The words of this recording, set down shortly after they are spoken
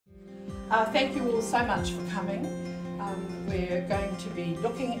Thank you all so much for coming. We're going to be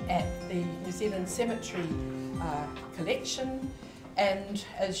looking at the New Zealand Cemetery collection, and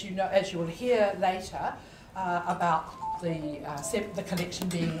as you will hear later, about the collection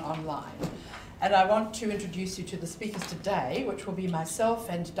being online. And I want to introduce you to the speakers today, which will be myself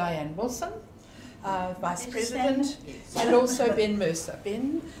and Diane Wilson, Vice President, and also Ben Mercer.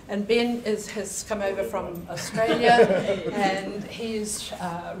 Ben has come over from Australia, and he's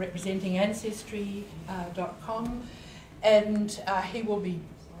representing Ancestry.com, and he will be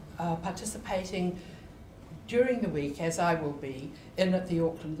participating during the week, as I will be, in at the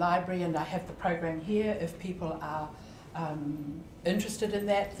Auckland Library, and I have the program here if people are interested in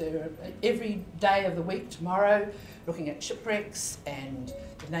that. They're every day of the week, tomorrow looking at shipwrecks and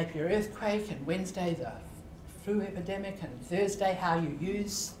the Napier earthquake, and Wednesday the flu epidemic, and Thursday how you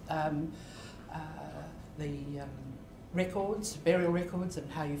use the records, burial records, and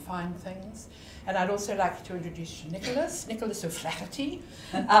how you find things. And I'd also like to introduce you to Nicholas O'Flaherty,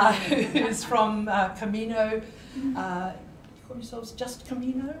 who's from Camino. Call yourselves Just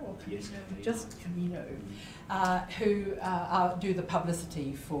Camino, or Just Camino, who do the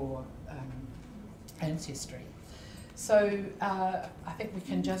publicity for Ancestry. So I think we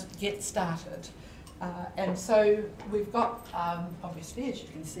can just get started. And so we've got, obviously, as you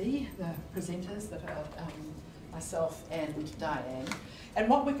can see, the presenters that are myself and Diane. And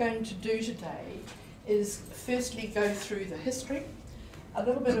what we're going to do today is firstly go through the history, a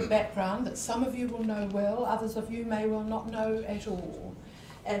little bit of background that some of you will know well, others of you may well not know at all,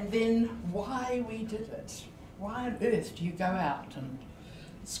 and then why we did it. Why on earth do you go out and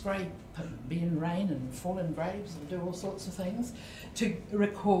scrape and be in rain and fall in graves and do all sorts of things to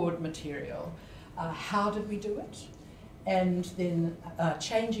record material? How did we do it? And then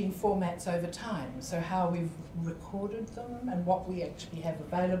changing formats over time, so how we've recorded them and what we actually have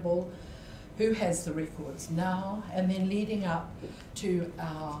available, who has the records now, and then leading up to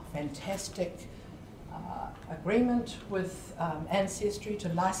our fantastic agreement with Ancestry to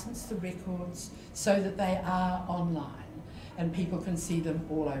license the records so that they are online and people can see them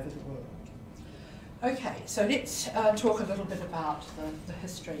all over the world. Okay, so let's talk a little bit about the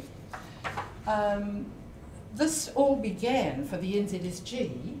history. This all began for the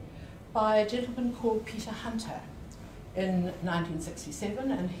NZSG by a gentleman called Peter Hunter in 1967,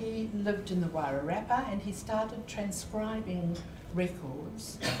 and he lived in the Urupa, and he started transcribing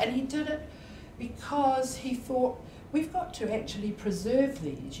records, and he did it because he thought, we've got to actually preserve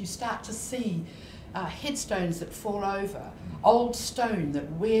these. You start to see headstones that fall over, old stone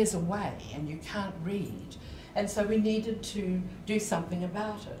that wears away and you can't read, and so we needed to do something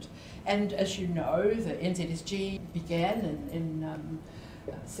about it. And as you know, the NZSG began in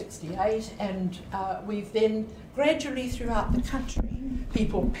 68, and we've then gradually throughout the country,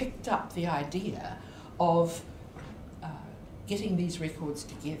 people picked up the idea of getting these records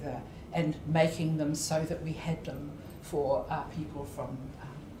together and making them so that we had them for people from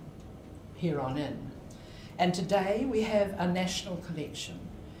here on in. And today we have a national collection,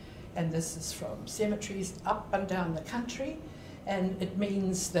 and this is from cemeteries up and down the country, and it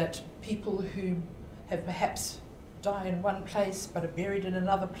means that people who have perhaps die in one place but are buried in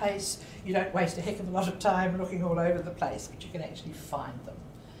another place, you don't waste a heck of a lot of time looking all over the place, but you can actually find them.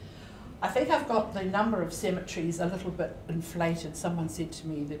 I think I've got the number of cemeteries a little bit inflated. Someone said to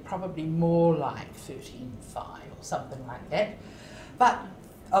me they're probably more like 13,500 or something like that, but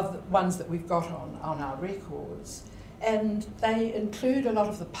of the ones that we've got on our records. And they include a lot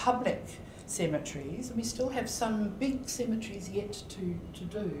of the public cemeteries, and we still have some big cemeteries yet to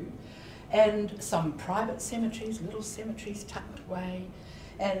do, and some private cemeteries, little cemeteries tucked away,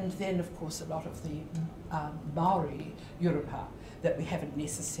 and then of course a lot of the Maori Urupa that we haven't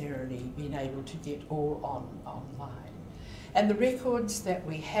necessarily been able to get all online. And the records that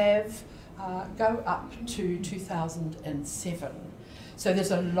we have go up to 2007. So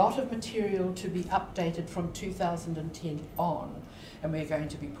there's a lot of material to be updated from 2010 on, and we're going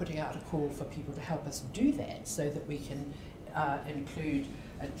to be putting out a call for people to help us do that so that we can include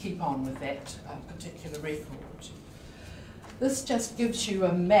and keep on with that particular record. This just gives you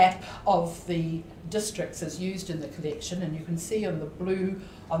a map of the districts as used in the collection, and you can see on the blue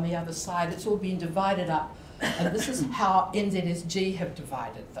on the other side, it's all been divided up, and this is how NZSG have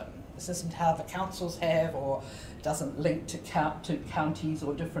divided them. This isn't how the councils have, or doesn't link to counties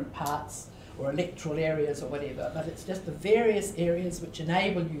or different parts or electoral areas or whatever, but it's just the various areas which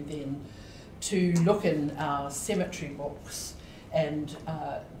enable you then to look in our cemetery books and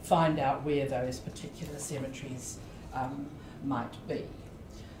find out where those particular cemeteries might be.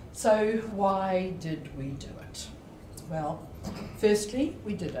 So why did we do it? Well, firstly,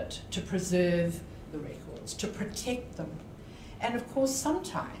 we did it to preserve the records, to protect them. And of course,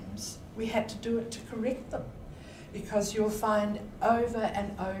 sometimes we had to do it to correct them, because you'll find over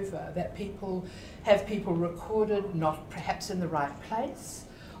and over that people recorded not perhaps in the right place,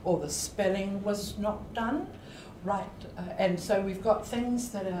 or the spelling was not done right, and so we've got things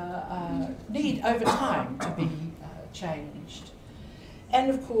that need over time to be changed. And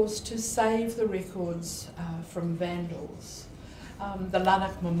of course, to save the records from vandals. The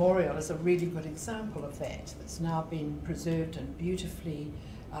Lanark Memorial is a really good example of that. It's now been preserved and beautifully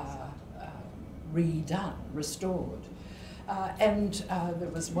redone, restored. And there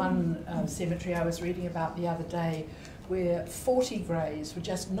was one cemetery I was reading about the other day where 40 graves were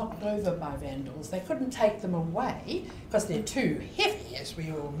just knocked over by vandals. They couldn't take them away because they're too heavy, as we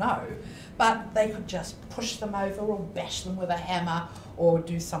all know, but they could just push them over or bash them with a hammer or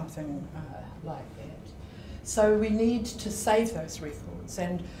do something like that. So we need to save those records,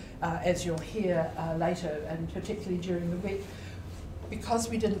 and as you'll hear later, and particularly during the week, because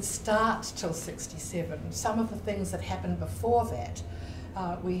we didn't start till 67, some of the things that happened before that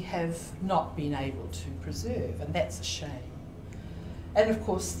we have not been able to preserve, and that's a shame. And of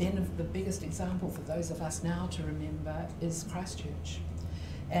course, then the biggest example for those of us now to remember is Christchurch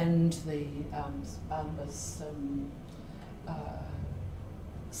and the Barnabas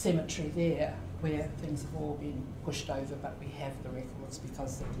cemetery there, where things have all been pushed over, but we have the records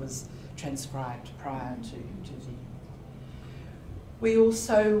because it was transcribed prior to the. We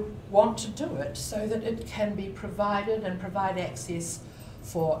also want to do it so that it can be provided and provide access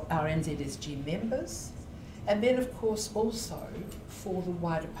for our NZSG members, and then of course also for the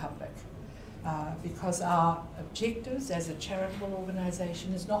wider public, because our objectives as a charitable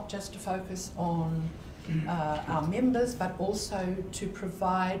organisation is not just to focus on our members, but also to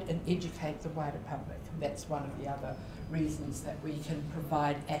provide and educate the wider public. And that's one of the other reasons that we can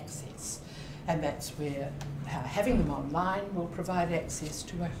provide access. And that's where having them online will provide access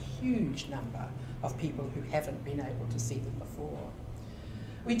to a huge number of people who haven't been able to see them before.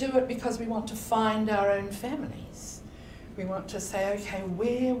 We do it because we want to find our own families. We want to say, okay,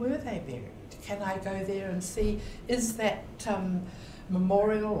 where were they buried? Can I go there and see, is that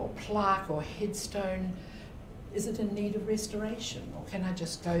memorial or plaque or headstone, is it in need of restoration? Or can I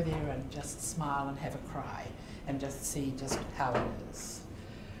just go there and just smile and have a cry and just see just how it is?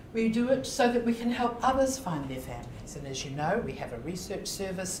 We do it so that we can help others find their families. And as you know, we have a research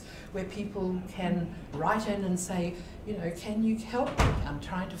service where people can write in and say, you know, can you help me? I'm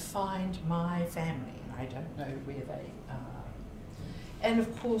trying to find my family and I don't know where they are. And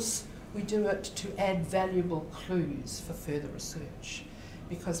of course, we do it to add valuable clues for further research,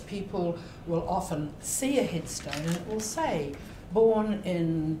 because people will often see a headstone and it will say, born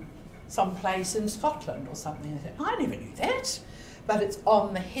in some place in Scotland or something. They say, I never knew that. But it's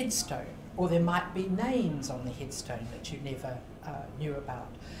on the headstone, or there might be names on the headstone that you never knew about.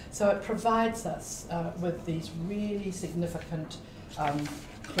 So it provides us with these really significant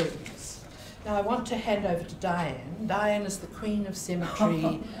clues. Now I want to hand over to Diane. Diane is the Queen of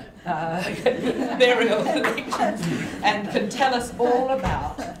Cemetery burial collections, and can tell us all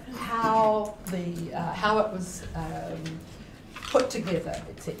about how it was put together,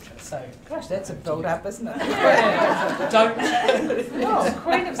 etc. So, gosh, that's a build-up, isn't it? Don't. Oh,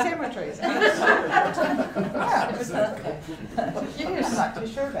 Queen of Cemeteries. I'm not too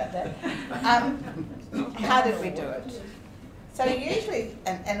sure about that. How did we do it? So usually,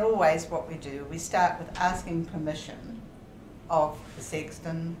 and always what we do, we start with asking permission of the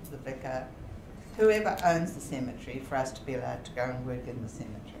sexton, the vicar, whoever owns the cemetery, for us to be allowed to go and work in the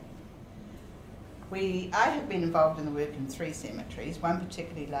cemetery. I have been involved in the work in 3 cemeteries, one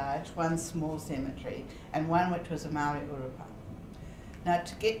particularly large, one small cemetery, and one which was a Maori Urupa. Now,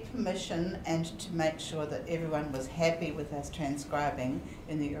 to get permission and to make sure that everyone was happy with us transcribing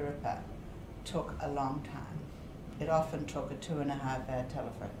in the Urupa took a long time. It often took a 2.5-hour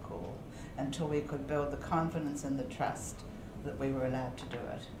telephone call until we could build the confidence and the trust that we were allowed to do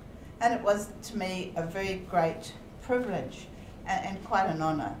it. And it was, to me, a very great privilege and quite an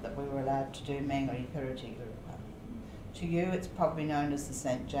honour that we were allowed to do Mangere Piriti Urupa. To you, it's probably known as the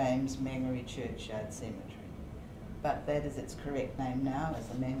St. James Mangere Churchyard Cemetery, but that is its correct name now, as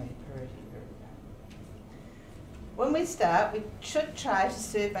the Mangere Piriti Urupa. When we start, we should try to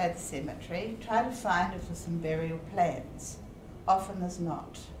survey the cemetery, try to find if there's some burial plans. Often there's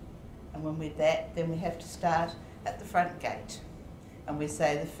not. And when we're that, then we have to start at the front gate. And we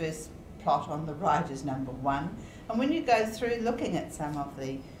say the first plot on the right is number 1. And when you go through looking at some of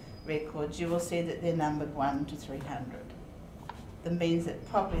the records, you will see that they're numbered 1 to 300. That means that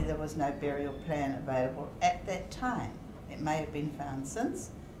probably there was no burial plan available at that time. It may have been found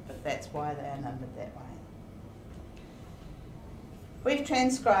since, but that's why they are numbered that way. We've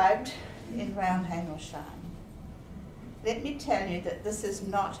transcribed in round hang or shine. Let me tell you that this is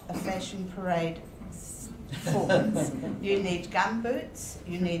not a fashion parade performance. You need gumboots,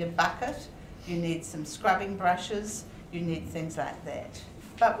 you need a bucket, you need some scrubbing brushes, you need things like that.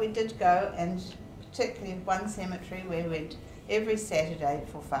 But we did go, and particularly one cemetery where we went every Saturday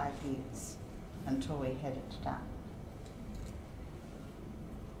for 5 years until we had it done.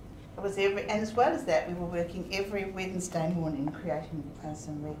 It was and as well as that, we were working every Wednesday morning creating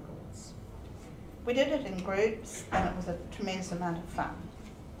some records. We did it in groups, and it was a tremendous amount of fun.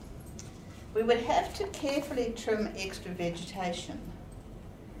 We would have to carefully trim extra vegetation.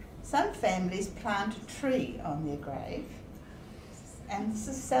 Some families plant a tree on their grave, and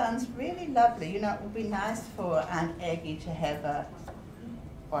this sounds really lovely. You know, it would be nice for Aunt Aggie to have a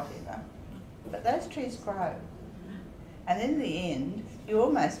whatever, but those trees grow. And in the end, you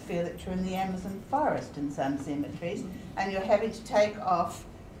almost feel that you're in the Amazon forest in some cemeteries, and you're having to take off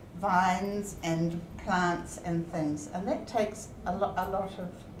vines and plants and things, and that takes a lot of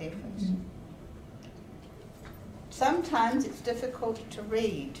effort. Sometimes it's difficult to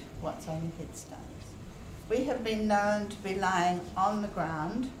read what's on the headstones. We have been known to be lying on the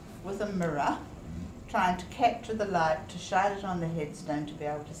ground with a mirror, trying to capture the light to shine it on the headstone to be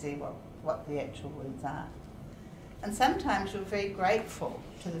able to see what the actual words are. And sometimes you're very grateful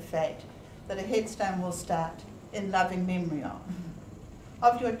to the fact that a headstone will start in loving memory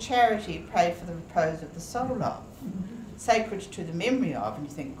of your charity, pray for the repose of the soul of, sacred to the memory of, and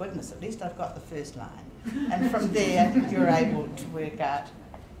you think, goodness, at least I've got the first line. And from there, you're able to work out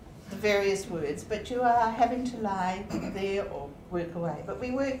the various words, but you are having to lie there or work away. But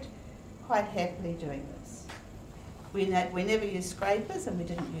we worked quite happily doing this. We never used scrapers, and we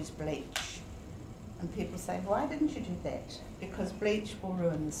didn't use bleach. And people say, why didn't you do that? Because bleach will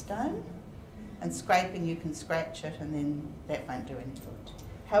ruin the stone, and scraping, you can scratch it, and then that won't do any good.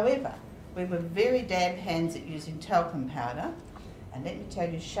 However, we were very dab hands at using talcum powder, and let me tell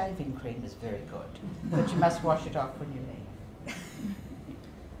you, shaving cream is very good, but you must wash it off when you leave.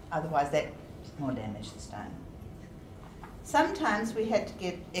 Otherwise that more damage the stone. Sometimes we had to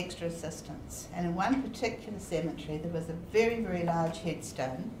get extra assistance, and in one particular cemetery there was a very, very large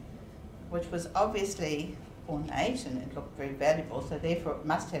headstone, which was obviously ornate and it looked very valuable, so therefore it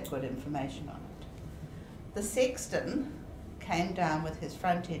must have good information on it. The sexton came down with his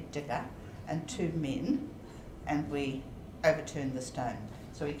front-end digger and 2 men, and we overturned the stone.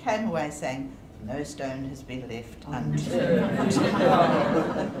 So he came away saying, no stone has been left unturned.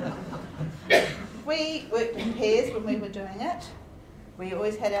 We worked in pairs when we were doing it. We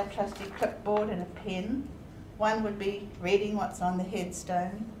always had our trusty clipboard and a pen. One would be reading what's on the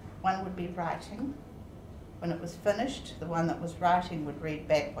headstone, one would be writing. When it was finished, the one that was writing would read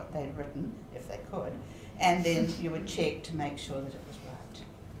back what they'd written, if they could, and then you would check to make sure that it was right.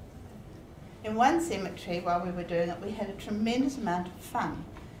 In one cemetery, while we were doing it, we had a tremendous amount of fun.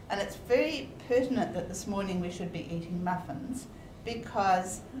 And it's very pertinent that this morning we should be eating muffins,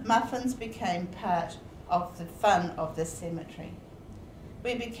 because muffins became part of the fun of this cemetery.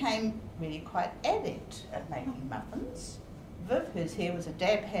 We became really quite adept at making muffins. Viv, who's here, was a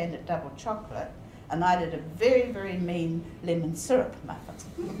dab hand at double chocolate, and I did a very, very mean lemon syrup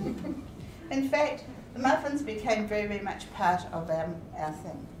muffin. In fact, the muffins became very, very much part of our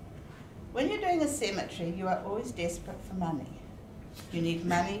thing. When you're doing a cemetery, you are always desperate for money. You need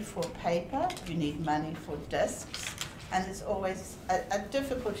money for paper, you need money for discs, and there's always a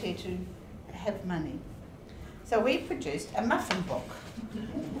difficulty to have money. So we produced a muffin book.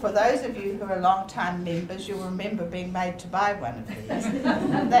 For those of you who are long-time members, you'll remember being made to buy one of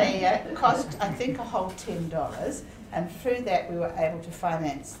these. They cost, I think, a whole $10, and through that we were able to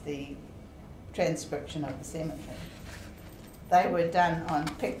finance the transcription of the cemetery. They were done on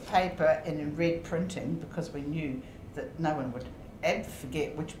picked paper and in red printing, because we knew that no one would ever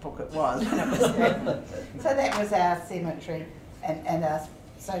forget which book it was. When it was so that was our cemetery and our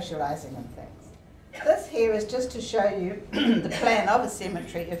socialising and things. This here is just to show you the plan of a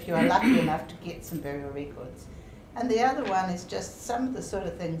cemetery if you are lucky enough to get some burial records. And the other one is just some of the sort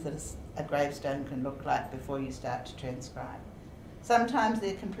of things that a gravestone can look like before you start to transcribe. Sometimes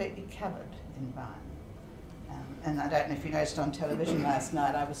they're completely covered in vine. And I don't know if you noticed on television last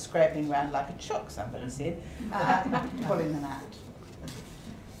night, I was scrabbling around like a chook, somebody said, pulling them out.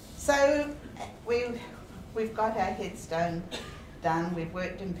 So we've got our headstone done, we've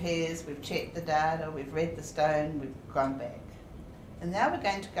worked in pairs, we've checked the data, we've read the stone, we've gone back. And now we're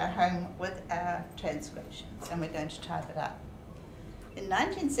going to go home with our transcriptions, and we're going to type it up. In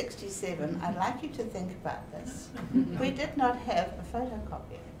 1967, I'd like you to think about this. We did not have a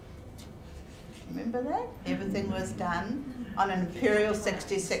photocopier. Remember that? Everything was done on an Imperial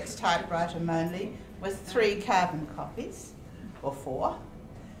 66 typewriter only with 3 carbon copies, or 4.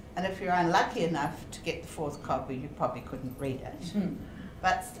 And if you're unlucky enough to get the 4th copy, you probably couldn't read it.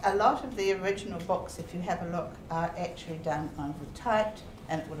 But a lot of the original books, if you have a look, are actually done with typed,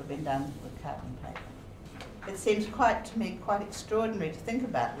 and it would have been done with carbon paper. It seems to me quite extraordinary to think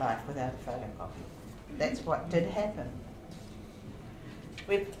about life without a photocopy. That's what did happen.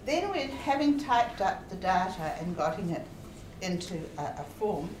 Having typed up the data and getting it into a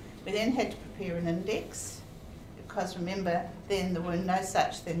form, we then had to prepare an index, because remember, then there were no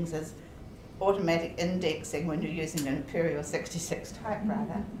such things as automatic indexing when you're using an Imperial 66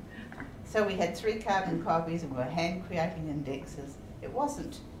 typewriter. So we had 3 carbon copies and we were hand creating indexes. It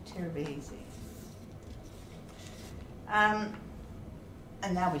wasn't terribly easy. And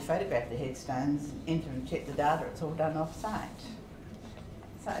now we photograph the headstones, enter and check the data, it's all done off-site.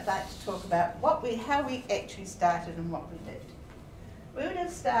 So I'd like to talk about how we actually started and what we did. We would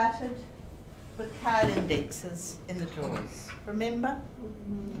have started with card indexes in the drawers, remember?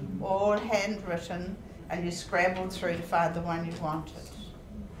 All handwritten, and you scrambled through to find the one you wanted.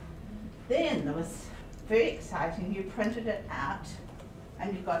 Then there was, very exciting, you printed it out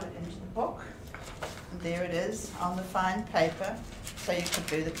and you got it into the book. And there it is on the fine paper, so you could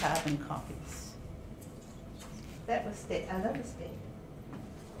do the carbon copies. That was another step.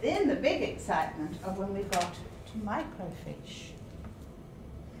 Then the big excitement of when we got to microfiche.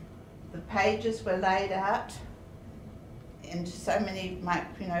 The pages were laid out into so many,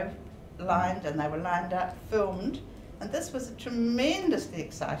 lined, and they were lined up, filmed. And this was tremendously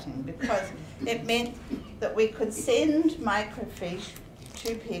exciting because it meant that we could send microfiche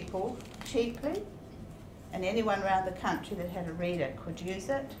to people cheaply, and anyone around the country that had a reader could use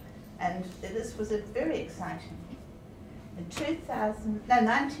it. And this was very exciting. In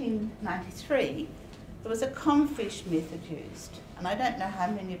 1993, there was a Comfiche method used, and I don't know how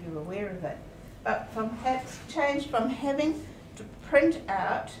many of you are aware of it, but changed from having to print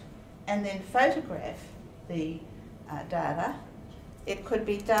out and then photograph the data. It could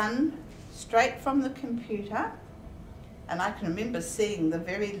be done straight from the computer, and I can remember seeing the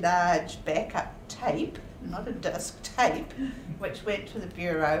very large backup tape, not a disc, tape, which went to the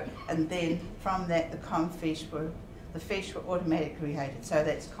bureau, and then from that the fiche were automatically created. So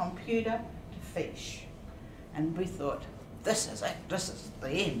that's computer to fiche. And we thought, this is it, this is the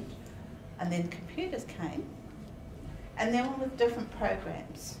end. And then computers came, and then with different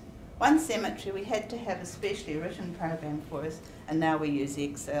programs. One cemetery we had to have a specially written program for us, and now we use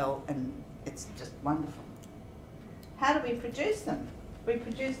Excel, and it's just wonderful. How do we produce them? We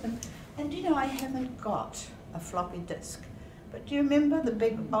produce them, and I haven't got a floppy disk, but do you remember the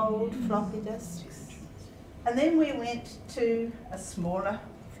big old floppy disks? And then we went to a smaller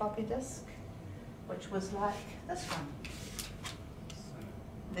floppy disk, which was like this one.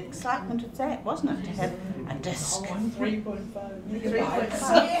 The excitement of that, wasn't it, to have a disk? 3.5 megabytes.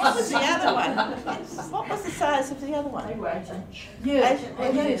 What was the other one? What was the size of the other one?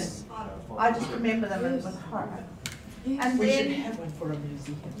 Yes. I just remember them with horror. And we then should have one for a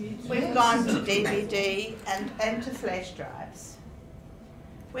museum. We've gone to DVD and to flash drives.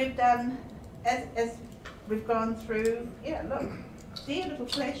 We've done, as we've gone through, look, dear little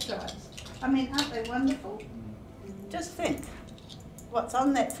flash drives. I mean, aren't they wonderful? Just think, what's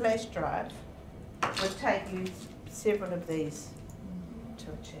on that flash drive would take you several of these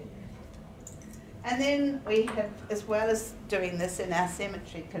to achieve. And then we have, as well as doing this in our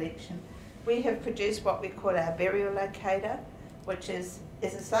cemetery collection, we have produced what we call our burial locator, which is a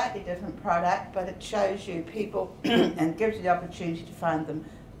slightly different product, but it shows you people and gives you the opportunity to find them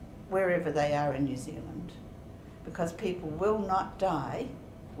wherever they are in New Zealand, because people will not die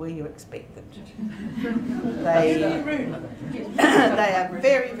where you expect them to. They are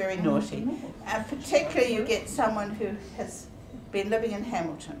very, very naughty. And particularly you get someone who has been living in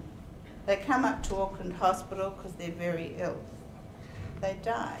Hamilton. They come up to Auckland Hospital because they're very ill. They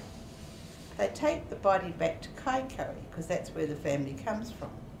die. They take the body back to Kaikoura because that's where the family comes from.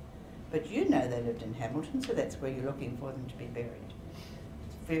 But they lived in Hamilton, so that's where you're looking for them to be buried.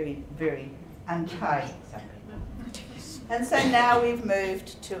 It's very, very untidy. And so now we've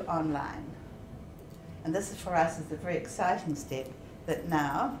moved to online. And this is for us is a very exciting step, that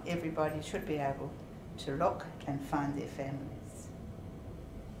now everybody should be able to look and find their families.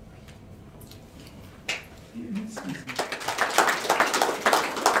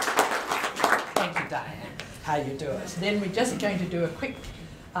 Thank you, Diane. How you do it. Then we're just going to do a quick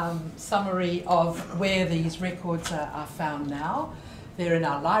summary of where these records are found now. They're in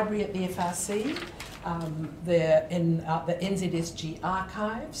our library at the FRC. They're in the NZSG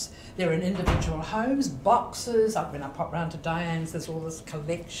archives. They're in individual homes, boxes. When I pop round to Diane's, there's all this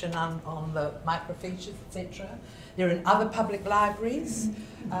collection on the microfiches, etc. They're in other public libraries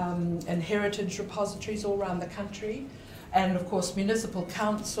and heritage repositories all around the country. And of course, municipal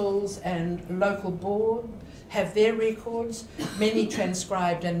councils and local board have their records, many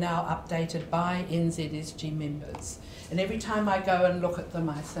transcribed and now updated by NZSG members. And every time I go and look at them,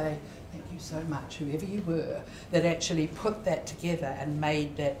 I say, thank you so much, whoever you were, that actually put that together and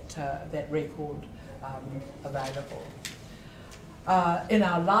made that record available. In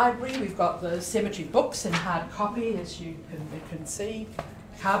our library, we've got the cemetery books in hard copy, as you can see.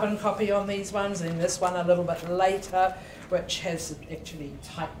 Carbon copy on these ones, and this one a little bit later, which has actually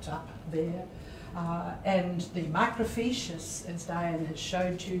typed up there. And the microfiche, as Diane has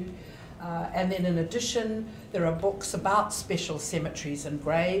showed you. And then in addition, there are books about special cemeteries and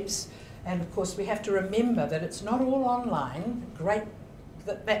graves. And of course, we have to remember that it's not all online, great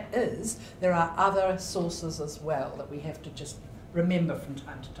that is. There are other sources as well that we have to just remember from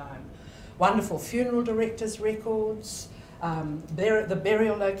time to time. Wonderful funeral directors' records, the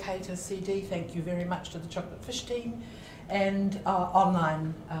burial locator CD, thank you very much to the Chocolate Fish team, and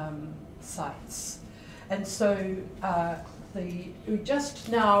online sites. And so we just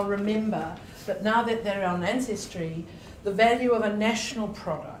now remember that now that they're on Ancestry, the value of a national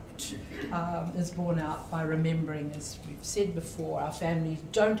product is borne out by remembering, as we've said before, our families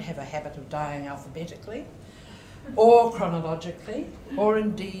don't have a habit of dying alphabetically, or chronologically, or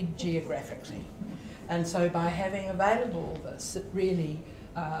indeed geographically. And so by having available all this, it really,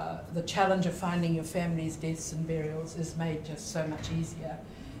 the challenge of finding your family's deaths and burials is made just so much easier.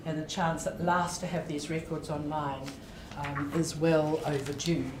 And the chance at last to have these records online is well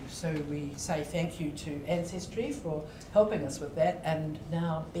overdue. So we say thank you to Ancestry for helping us with that. And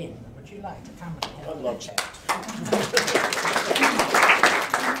now, Ben, would you like to come and have I'd love to. chat?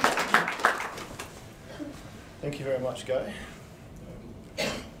 Thank you very much, Guy.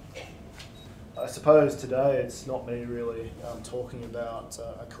 I suppose today it's not me really talking about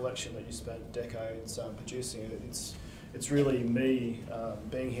a collection that you spent decades producing. It's really me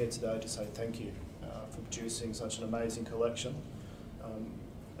being here today to say thank you for producing such an amazing collection.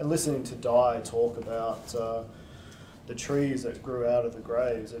 And listening to Di talk about the trees that grew out of the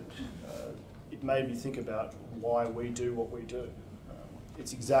graves, it made me think about why we do what we do.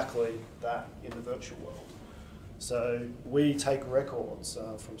 It's exactly that in the virtual world. So we take records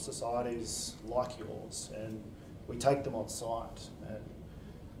from societies like yours and we take them on site, and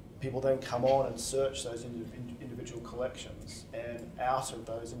people then come on and search those individual collections, and out of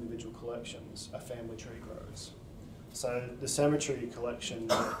those individual collections a family tree grows. So the cemetery collection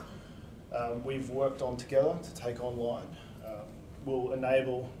that we've worked on together to take online will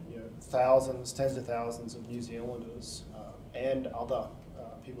enable thousands, tens of thousands of New Zealanders and other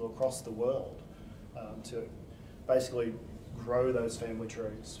people across the world to basically grow those family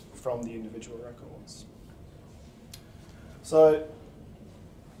trees from the individual records. So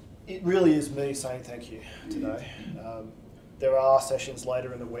it really is me saying thank you today. There are sessions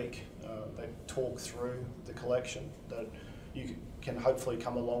later in the week that talk through the collection that you can hopefully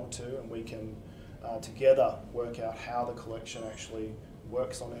come along to, and we can together work out how the collection actually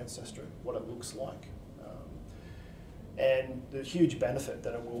works on Ancestry, what it looks like, and the huge benefit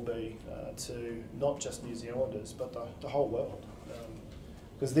that it will be to not just New Zealanders but the whole world.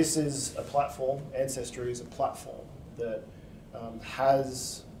 Because this is a platform, Ancestry is a platform that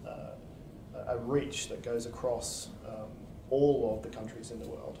has a reach that goes across all of the countries in the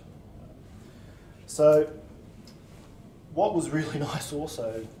world. So what was really nice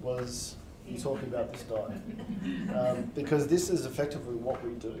also was you talking about this Di, because this is effectively what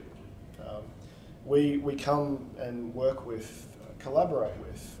we do. We come and work with, collaborate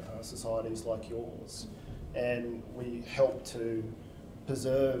with societies like yours, and we help to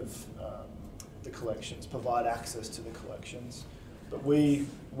preserve the collections, provide access to the collections. But we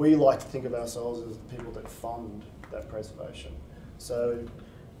like to think of ourselves as the people that fund that preservation. So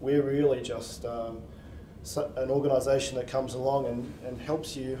we're really just an organisation that comes along and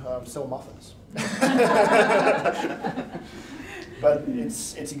helps you sell muffins. But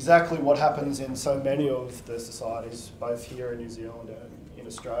it's exactly what happens in so many of the societies, both here in New Zealand and in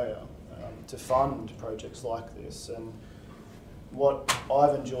Australia, to fund projects like this. And what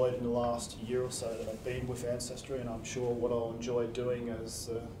I've enjoyed in the last year or so that I've been with Ancestry, and I'm sure what I'll enjoy doing as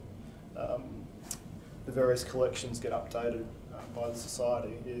the various collections get updated by the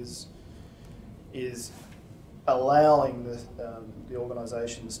society, is allowing the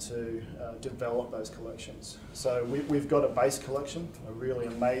organisations to develop those collections. So we've got a base collection, a really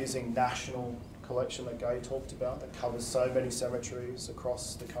amazing national collection that Gay talked about that covers so many cemeteries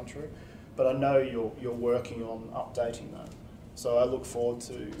across the country. But I know you're working on updating that. So I look forward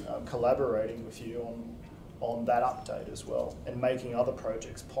to collaborating with you on that update as well, and making other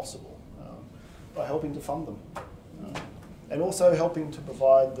projects possible by helping to fund them. And also helping to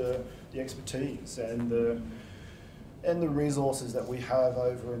provide the expertise and the resources that we have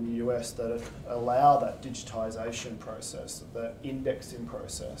over in the US that allow that digitisation process, that indexing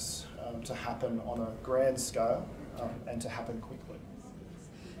process to happen on a grand scale and to happen quickly.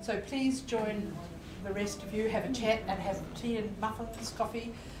 So please join the rest of you, have a chat and have tea and muffins,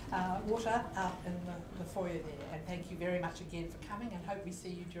 coffee, water out in the foyer there. And thank you very much again for coming, and hope we see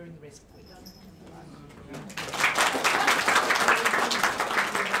you during the rest of the week.